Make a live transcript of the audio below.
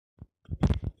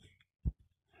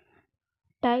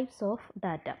Types of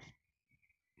data.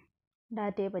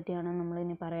 ഡാറ്റയെ പറ്റിയാണ്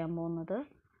നമ്മളിനി പറയാൻ പോകുന്നത്.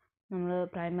 നമ്മൾ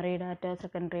പ്രൈമറി ഡാറ്റ,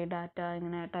 സെക്കൻഡറി ഡാറ്റ,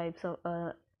 ഇങ്ങനെ ടൈപ്സ് ഓഫ്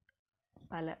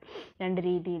രണ്ട്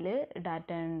രീതിയിൽ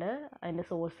ഡാറ്റ ഉണ്ട്. അതിൻ്റെ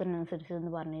സോഴ്സിനനുസരിച്ച്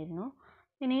എന്ന് പറഞ്ഞിരുന്നു.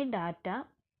 ഇനി ഡാറ്റ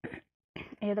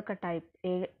ഏതൊക്കെ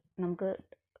ടൈപ്പ് നമുക്ക്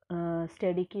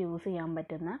സ്റ്റഡിക്ക് യൂസ് ചെയ്യാൻ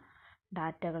പറ്റുന്ന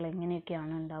ഡാറ്റകൾ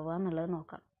എങ്ങനെയൊക്കെയാണ് ഉണ്ടാവുക എന്നുള്ളത്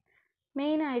നോക്കാം.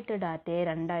 മെയിനായിട്ട് ഡാറ്റയെ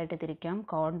രണ്ടായിട്ട് തിരിക്കാം: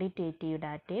 ക്വാണ്ടിറ്റേറ്റീവ്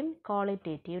ഡാറ്റയും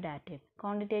ക്വാളിറ്റേറ്റീവ് ഡാറ്റയും.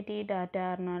 ക്വാണ്ടിറ്റേറ്റീവ് ഡാറ്റ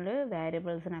പറഞ്ഞാൽ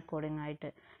വേരിയബിൾസിന് അക്കോർഡിംഗ് ആയിട്ട്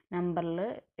നമ്പറിൽ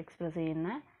എക്സ്പ്രസ് ചെയ്യുന്ന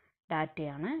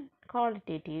ഡാറ്റയാണ്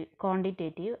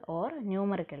quantitative or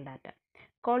numerical data.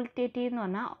 Qualitative എന്ന്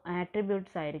പറഞ്ഞാൽ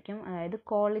ആട്രിബ്യൂട്ട്സ് ആയിരിക്കും, അതായത്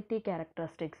ക്വാളിറ്റി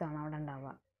ക്യാരക്ടറിസ്റ്റിക്സ് ആണ് അവിടെ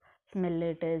ഉണ്ടാവുക. സ്മെല്ല്,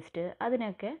 ടേസ്റ്റ്,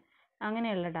 അതിനൊക്കെ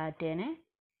അങ്ങനെയുള്ള ഡാറ്റേനെ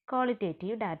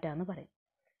ക്വാളിറ്റേറ്റീവ് ഡാറ്റ എന്ന് പറയും.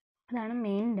 അതാണ്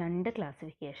മെയിൻ രണ്ട്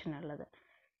ക്ലാസിഫിക്കേഷൻ ഉള്ളത്.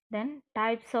 ദെൻ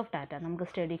ടൈപ്സ് ഓഫ് ഡാറ്റ നമുക്ക്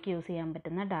സ്റ്റഡിക്ക് യൂസ് ചെയ്യാൻ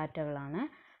പറ്റുന്ന ഡാറ്റകളാണ്: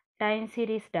 time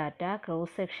series data,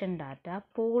 cross section data,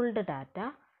 pooled data,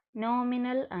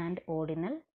 nominal and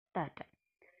ordinal data.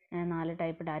 4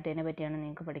 type ഡാറ്റേനെ പറ്റിയാണ്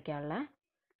നിങ്ങൾക്ക് പഠിക്കാനുള്ളത്.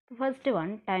 First one,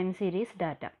 time series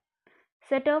data.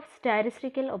 Set of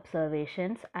statistical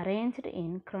observations arranged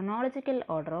in chronological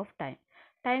order of time.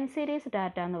 Time series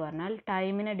data എന്ന് പറഞ്ഞാൽ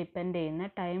ടൈമിനെ depend ചെയ്യുന്ന,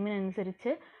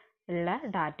 ടൈമിനനുസരിച്ച് ഉള്ള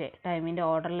data, ടൈമിൻ്റെ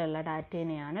ഓർഡറിലുള്ള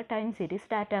ഡാറ്റേനെയാണ് time series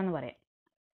data എന്ന് പറയാം.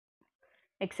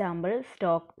 Example: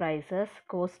 stock prices,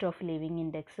 cost of living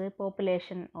index,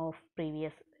 population of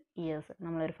previous years.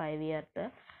 നമ്മളൊരു 5 ഇയർത്തെ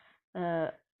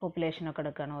പോപ്പുലേഷനൊക്കെ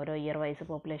എടുക്കുകയാണ്, ഓരോ ഇയർ വൈസ്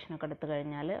പോപ്പുലേഷനൊക്കെ എടുത്തു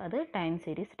കഴിഞ്ഞാൽ അത് ടൈം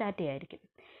സീരീസ് ഡാറ്റ ആയിരിക്കും.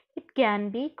 It can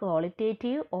be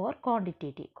qualitative or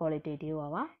quantitative. Qualitative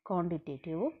ആവാം,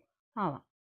 ക്വാണ്ടിറ്റേറ്റീവും ആവാം.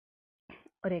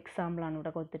 ഒരു എക്സാമ്പിളാണ്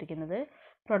ഇവിടെ കൊടുത്തിരിക്കുന്നത്: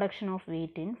 production of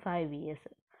wheat in 5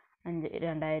 years.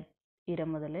 2020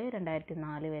 മുതൽ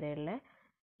 2004 വരെയുള്ള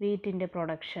വീറ്റിൻ്റെ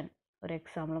പ്രൊഡക്ഷൻ ഒരു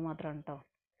എക്സാമ്പിൾ മാത്രമാണ് കേട്ടോ,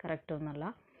 കറക്റ്റ് ഒന്നുമല്ല.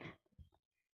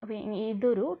 അപ്പോൾ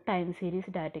ഇതൊരു ടൈം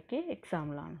സീരീസ് ഡാറ്റയ്ക്ക്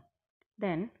എക്സാമ്പിളാണ്.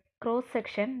 Then cross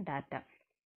section data.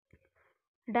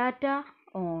 Data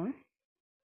on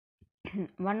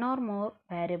one or more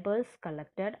variables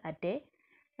collected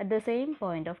at the same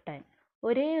point of time.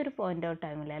 ഒരേ ഒരു പോയിൻ്റ് ഓഫ്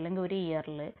ടൈമിൽ അല്ലെങ്കിൽ ഒരു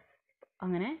ഇയറിൽ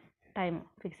അങ്ങനെ ടൈം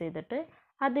ഫിക്സ് ചെയ്തിട്ട്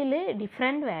അതിൽ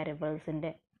ഡിഫറെൻറ്റ്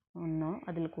വേരിയബിൾസിൻ്റെ ഒന്നോ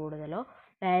അതിൽ കൂടുതലോ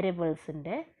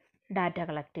വേരിയബിൾസിൻ്റെ ഡാറ്റ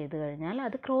കളക്ട് ചെയ്ത് കഴിഞ്ഞാൽ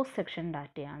അത് ക്രോസ് സെക്ഷൻ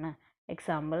ഡാറ്റയാണ്.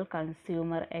 Example: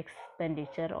 consumer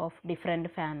expenditure of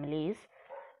different families.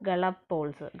 ഗളപ്പ്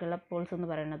Paul's. ഗളപ്പ് Paul's എന്ന്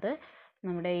പറയുന്നത്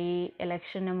നമ്മുടെ ഈ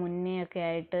ഇലക്ഷന് മുന്നേ ഒക്കെ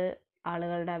ആയിട്ട്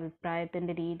ആളുകളുടെ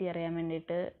അഭിപ്രായത്തിൻ്റെ രീതി അറിയാൻ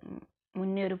വേണ്ടിയിട്ട്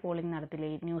മുന്നേ ഒരു പോളിംഗ് നടത്തില്ലേ,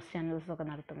 ഈ ന്യൂസ് ചാനൽസൊക്കെ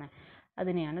നടത്തുന്നത്,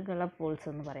 അതിനെയാണ് ഗളപ്പ് പോൾസ്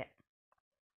എന്ന് പറയാം.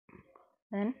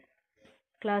 Then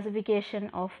classification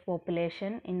of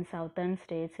population in southern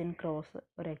States in cross.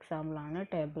 ഒരു എക്സാമ്പിളാണ്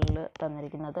ടേബിളിൽ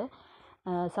തന്നിരിക്കുന്നത്.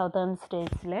 സൗത്തേൺ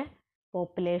സ്റ്റേറ്റ്സിലെ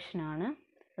പോപ്പുലേഷനാണ്,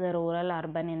 അത് റൂറൽ,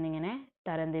 അർബൻ എന്നിങ്ങനെ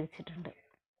തരംതിരിച്ചിട്ടുണ്ട്.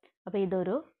 അപ്പോൾ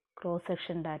ഇതൊരു ക്രോസ്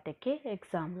സെക്ഷൻ ഡാറ്റയ്ക്ക്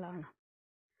എക്സാമ്പിളാണ്.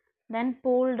 Then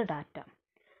pooled data.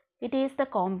 It is the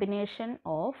combination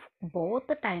of both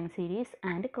the time series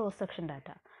and cross section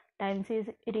data. Time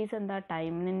series എന്താ,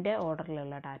 ടൈമിൻ്റെ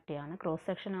ഓർഡറിലുള്ള ഡാറ്റയാണ്. ക്രോസ്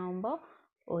സെക്ഷൻ ആകുമ്പോൾ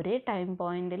ഒരേ ടൈം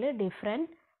പോയിന്റിൽ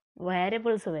ഡിഫറെൻറ്റ്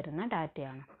വേരിയബിൾസ് വരുന്ന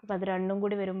ഡാറ്റയാണ്. അപ്പോൾ അത് രണ്ടും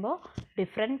കൂടി വരുമ്പോൾ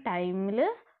ഡിഫറെൻറ്റ് ടൈമിൽ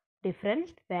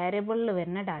ഡിഫറെൻറ്റ് വേരിയബിളിൽ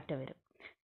വരുന്ന ഡാറ്റ വരും.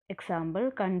 Example: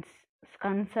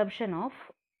 consumption of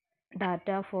data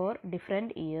four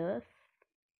different years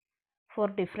four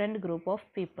different group of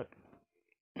people.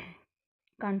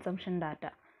 Consumption data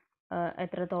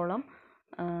എത്രത്തോളം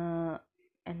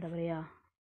എന്താ പറയുക,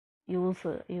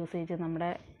 യൂസേജ് നമ്മുടെ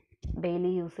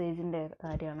ഡെയിലി യൂസേജിൻ്റെ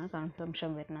കാര്യമാണ് കൺസംഷൻ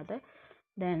വരുന്നത്.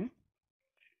 Then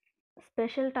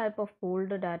special type of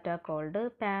pooled data called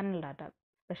panel data.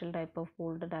 Special type of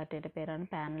pooled ഡാറ്റയുടെ പേരാണ്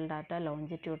panel data,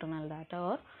 longitudinal data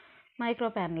or micro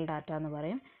panel data എന്ന്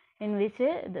പറയും. In which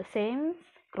the same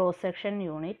cross section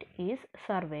unit is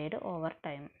surveyed over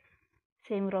time.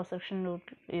 Same cross section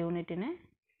യൂണിറ്റിനെ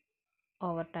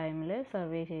over ടൈമിൽ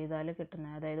survey ചെയ്താൽ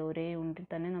കിട്ടുന്നത്, അതായത് ഒരേ യൂണിറ്റിൽ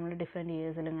തന്നെ നമ്മൾ ഡിഫറെൻറ്റ്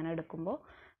ഇയേഴ്സിൽ ഇങ്ങനെ എടുക്കുമ്പോൾ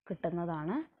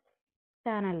കിട്ടുന്നതാണ്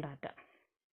പാനൽ ഡാറ്റ.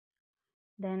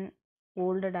 ദെൻ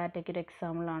പൂൾഡ് ഡാറ്റയ്ക്ക് ഒരു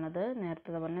എക്സാമ്പിളാണത്.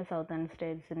 നേരത്തെ പറഞ്ഞ സൗത്തേൺ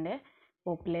സ്റ്റേറ്റ്സിൻ്റെ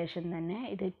പോപ്പുലേഷൻ തന്നെ.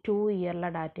 ഇത് 2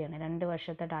 ഇയറിലെ ഡാറ്റയാണ്, 2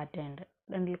 വർഷത്തെ ഡാറ്റയുണ്ട്,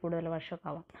 2ൽ കൂടുതൽ വർഷമൊക്കെ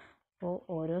ആവാം. അപ്പോൾ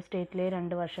ഓരോ സ്റ്റേറ്റിലെയും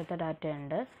 2 വർഷത്തെ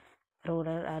ഡാറ്റയുണ്ട്.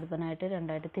 റൂറൽ, അർബനായിട്ട്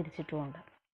രണ്ടായിട്ട് തിരിച്ചിട്ടുമുണ്ട്.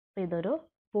 അപ്പോൾ ഇതൊരു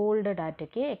പൂൾഡ്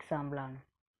ഡാറ്റയ്ക്ക് എക്സാമ്പിളാണ്.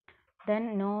 Then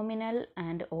nominal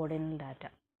and ordinal data.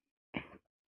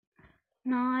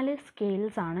 4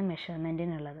 സ്കെയിൽസാണ്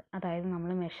മെഷർമെൻറ്റിനുള്ളത്. അതായത്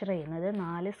നമ്മൾ മെഷർ ചെയ്യുന്നത്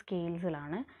 4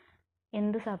 സ്കെയിൽസിലാണ്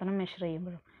എന്ത് സാധനം മെഷർ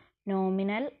ചെയ്യുമ്പോഴും.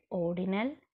 നോമിനൽ, ഓർഡിനൽ,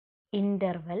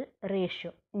 ഇൻ്റർവൽ,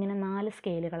 റേഷ്യോ, ഇങ്ങനെ 4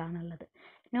 സ്കെയിലുകളാണുള്ളത്.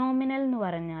 നോമിനൽ എന്ന്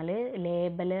പറഞ്ഞാൽ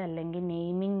ലേബൽ അല്ലെങ്കിൽ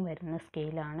നെയിമിംഗ് വരുന്ന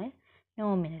സ്കെയിലാണ്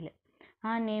നോമിനൽ.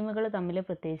 ആ നെയിമുകൾ തമ്മിൽ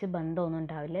പ്രത്യേകിച്ച് ബന്ധമൊന്നും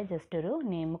ഉണ്ടാവില്ല, ജസ്റ്റ് ഒരു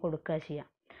നെയിം കൊടുക്കുക ചെയ്യാം.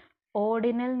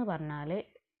 ഓർഡിനൽ എന്ന് പറഞ്ഞാൽ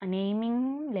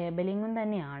നെയിമിങ്ങും ലേബലിങ്ങും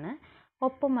തന്നെയാണ്,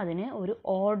 ഒപ്പം അതിന് ഒരു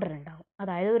ഓർഡർ ഉണ്ടാവും,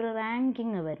 അതായത് ഒരു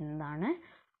റാങ്കിങ് വരുന്നതാണ്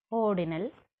ഓർഡിനൽ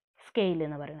സ്കെയിൽ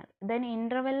എന്ന് പറയുന്നത്. ദെൻ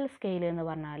ഇൻ്റർവെൽ സ്കെയിൽ എന്ന്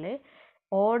പറഞ്ഞാൽ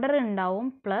ഓർഡർ ഉണ്ടാവും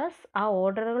പ്ലസ് ആ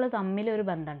ഓർഡറുകൾ തമ്മിൽ ഒരു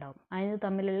ബന്ധം ഉണ്ടാവും, അതിന്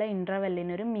തമ്മിലുള്ള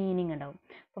ഇൻ്റർവെല്ലിനൊരു മീനിങ് ഉണ്ടാവും.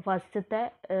 അപ്പോൾ ഫസ്റ്റത്തെ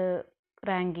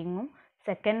റാങ്കിങ്ങും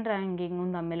സെക്കൻഡ് റാങ്കിങ്ങും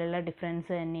തമ്മിലുള്ള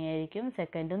ഡിഫറൻസ് തന്നെയായിരിക്കും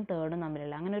സെക്കൻഡും തേർഡും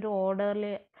തമ്മിലുള്ള, അങ്ങനെ ഒരു ഓർഡറിൽ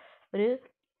ഒരു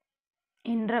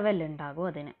ഇൻ്റർവെൽ ഉണ്ടാകും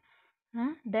അതിന്.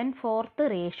 ദെൻ ഫോർത്ത്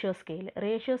റേഷ്യോ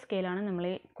സ്കെയിലാണ് നമ്മൾ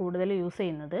കൂടുതൽ യൂസ്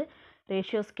ചെയ്യുന്നത്.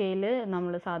 റേഷ്യോ സ്കെയിൽ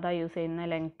നമ്മൾ സാധാ യൂസ് ചെയ്യുന്ന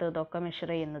ലെങ്ത്ത് ഇതൊക്കെ മെഷർ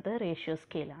ചെയ്യുന്നത് റേഷ്യോ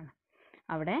സ്കെയിലാണ്.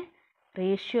 അവിടെ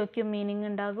റേഷ്യോയ്ക്ക് മീനിങ്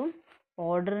ഉണ്ടാകും,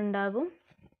 ഓർഡർ ഉണ്ടാകും,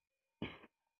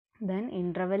 ദെൻ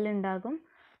ഇൻ്റർവെൽ ഉണ്ടാകും,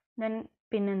 ദെൻ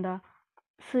പിന്നെന്താ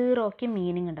സീറോയ്ക്ക്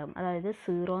മീനിങ് ഉണ്ടാകും, അതായത്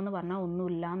സീറോ എന്ന് പറഞ്ഞാൽ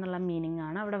ഒന്നുമില്ല എന്നുള്ള മീനിങ്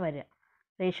ആണ് അവിടെ വരിക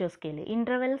റേഷ്യോ സ്കെയിൽ.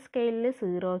 ഇൻ്റർവെൽ സ്കെയിലിൽ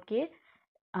സീറോയ്ക്ക്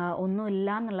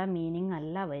ഒന്നുമില്ല എന്നുള്ള മീനിങ്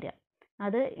അല്ല വരിക.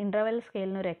 അത് ഇൻ്റർവെൽ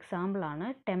സ്കെയിലിന് ഒരു എക്സാമ്പിളാണ്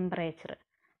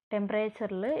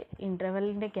ടെമ്പറേച്ചറിൽ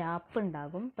ഇൻ്റർവെല്ലിൻ്റെ ഗ്യാപ്പ്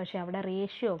ഉണ്ടാകും, പക്ഷെ അവിടെ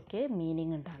റേഷ്യോയ്ക്ക്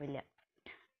മീനിങ് ഉണ്ടാവില്ല.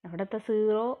 അവിടുത്തെ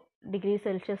 0 ഡിഗ്രി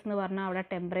സെൽഷ്യസ് എന്ന് പറഞ്ഞാൽ അവിടെ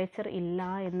ടെമ്പറേച്ചർ ഇല്ല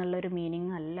എന്നുള്ളൊരു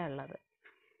മീനിങ് അല്ല ഉള്ളത്.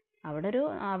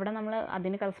 അവിടെ നമ്മൾ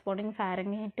അതിന് കറസ്പോണ്ടിങ്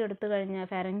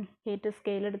ഫാരൻഹീറ്റ്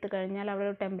സ്കെയിൽ എടുത്തു കഴിഞ്ഞാൽ അവിടെ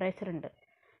ഒരു ടെമ്പറേച്ചർ ഉണ്ട്.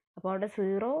 അപ്പോൾ അവിടെ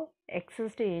 0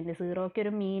 എക്സിസ്റ്റ് ചെയ്യുന്നുണ്ട്, സീറോയ്ക്ക്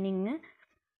ഒരു മീനിങ്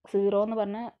 0 എന്ന്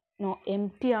പറഞ്ഞാൽ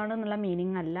എംപ്റ്റി ആണ് എന്നുള്ള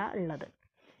മീനിങ് അല്ല ഉള്ളത്.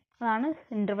 അതാണ്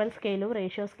ഇൻ്റർവെൽ സ്കെയിലും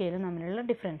റേഷ്യോ സ്കെയിലും തമ്മിലുള്ള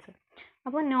ഡിഫറൻസ്.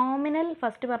 അപ്പോൾ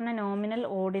ഫസ്റ്റ് പറഞ്ഞ നോമിനൽ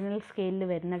ഓർഡിനൽ സ്കെയിലിൽ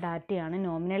വരുന്ന ഡാറ്റയാണ്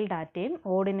നോമിനൽ ഡാറ്റയും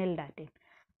ഓർഡിനൽ ഡാറ്റയും.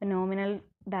 അപ്പോൾ നോമിനൽ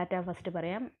ഡാറ്റ ഫസ്റ്റ്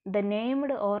പറയാം. The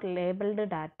named or labelled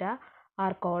data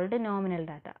are called nominal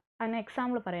data. അതിന്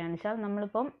എക്സാമ്പിൾ പറയുകയാണെന്ന് വെച്ചാൽ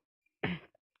നമ്മളിപ്പം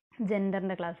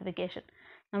ജെൻഡറിൻ്റെ ക്ലാസിഫിക്കേഷൻ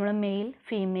നമ്മൾ മെയിൽ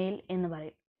ഫീമെയിൽ എന്ന്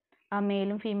പറയും. ആ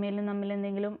മെയിലും ഫീമെയിലും തമ്മിൽ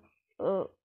എന്തെങ്കിലും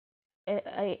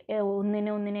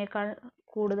ഒന്നിനേക്കാൾ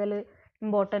കൂടുതൽ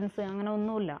ഇമ്പോർട്ടൻസ് അങ്ങനെ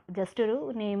ഒന്നുമില്ല, ജസ്റ്റ് ഒരു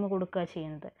നെയിം കൊടുക്കുക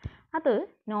ചെയ്യുന്നത്. അത്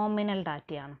നോമിനൽ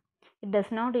ഡാറ്റയാണ്. It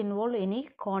does not involve any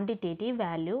quantitative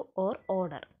value or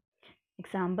order.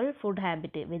 Example food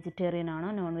habit, vegetarian ആണോ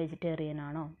നോൺ വെജിറ്റേറിയൻ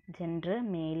ആണോ, gender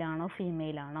മെയിലാണോ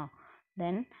ഫീമെയിലാണോ,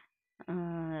 then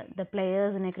the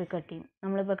പ്ലെയേഴ്സിനെ cricket team,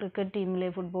 നമ്മളിപ്പോൾ ക്രിക്കറ്റ് ടീമിൽ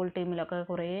ഫുട്ബോൾ ടീമിലൊക്കെ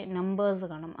കുറേ നമ്പേഴ്സ്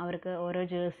കാണും, അവർക്ക് ഓരോ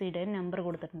ജേഴ്സിയുടെ നമ്പർ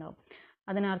കൊടുത്തിട്ടുണ്ടാവും.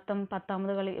 അതിനർത്ഥം 10ാം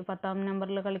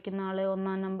നമ്പറിൽ കളിക്കുന്ന ആൾ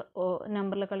 1ാം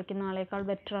നമ്പറിൽ കളിക്കുന്ന ആളേക്കാൾ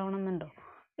ബെറ്റർ ആവണമെന്നുണ്ടോ?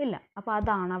 ഇല്ല. അപ്പോൾ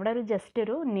അതാണ് അവിടെ ഒരു ജസ്റ്റ്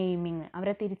ഒരു നെയിമിങ്,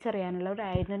 അവരെ തിരിച്ചറിയാനുള്ള ഒരു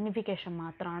ഐഡൻറ്റിഫിക്കേഷൻ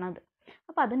മാത്രമാണത്.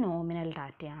 അപ്പോൾ അത് നോമിനൽ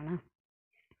ഡാറ്റയാണ്.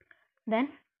 Then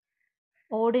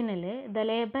ordinal, the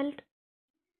labelled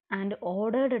and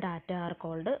ordered data are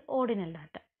called ordinal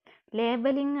data.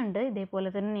 Labelling ഉണ്ട്, ഇതേപോലെ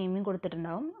തന്നെ നെയിമിങ്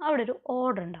കൊടുത്തിട്ടുണ്ടാവും, അവിടെ ഒരു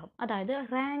ഓർഡർ ഉണ്ടാവും, അതായത്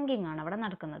റാങ്കിങ് ആണ് അവിടെ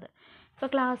നടക്കുന്നത്. ഇപ്പോൾ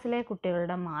ക്ലാസ്സിലെ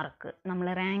കുട്ടികളുടെ മാർക്ക് നമ്മൾ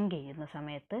റാങ്ക് ചെയ്യുന്ന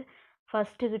സമയത്ത്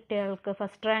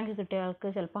ഫസ്റ്റ് റാങ്ക് കിട്ടിയയാൾക്ക്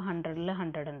ചിലപ്പോൾ 100ൽ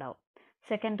 100 ഉണ്ടാവും,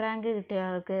 സെക്കൻഡ് റാങ്ക്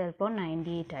കിട്ടിയയാൾക്ക് ചിലപ്പോൾ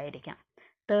 98 ആയിരിക്കാം,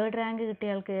 തേർഡ് റാങ്ക്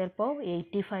കിട്ടിയയാൾക്ക് ചിലപ്പോൾ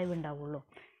 85 ഉണ്ടാവുള്ളൂ.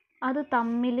 അത്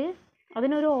തമ്മിൽ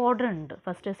അതിനൊരു ഓർഡർ ഉണ്ട്,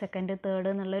 ഫസ്റ്റ് സെക്കൻഡ് തേർഡ്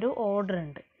എന്നുള്ളൊരു ഓർഡർ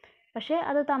ഉണ്ട്. പക്ഷേ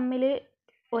അത് തമ്മിൽ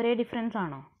ഒരേ ഡിഫറൻസ്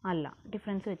ആണോ? അല്ല,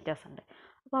 ഡിഫറൻസ് വ്യത്യാസമുണ്ട്.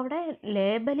 അപ്പോൾ അവിടെ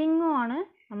ലേബലിങ്ങും ആണ്,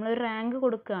 നമ്മളൊരു റാങ്ക്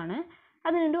കൊടുക്കുകയാണ്,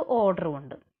 അതിനൊരു ഓർഡറും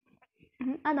ഉണ്ട്.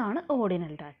 അതാണ്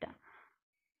ordinal data.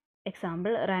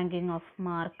 Example ranking off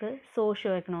mark,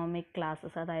 socio economic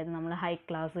classes, അതായത് നമ്മൾ high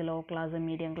class low class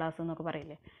medium class എന്നൊക്കെ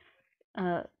പറയില്ലേ,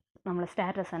 നമ്മൾ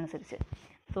സ്റ്റാറ്റസ് അനുസരിച്ച്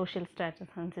സോഷ്യൽ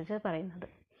സ്റ്റാറ്റസ് അനുസരിച്ച് പറയുന്നത്,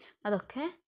 അതൊക്കെ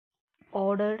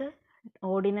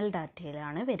ഓർഡിനൽ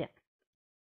ഡാറ്റയിലാണ് വരിക.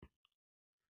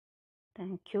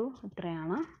 Thank you.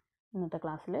 ഇത്രയാണ് ഇന്നത്തെ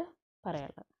ക്ലാസ്സിൽ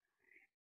പറയാനുള്ളത്.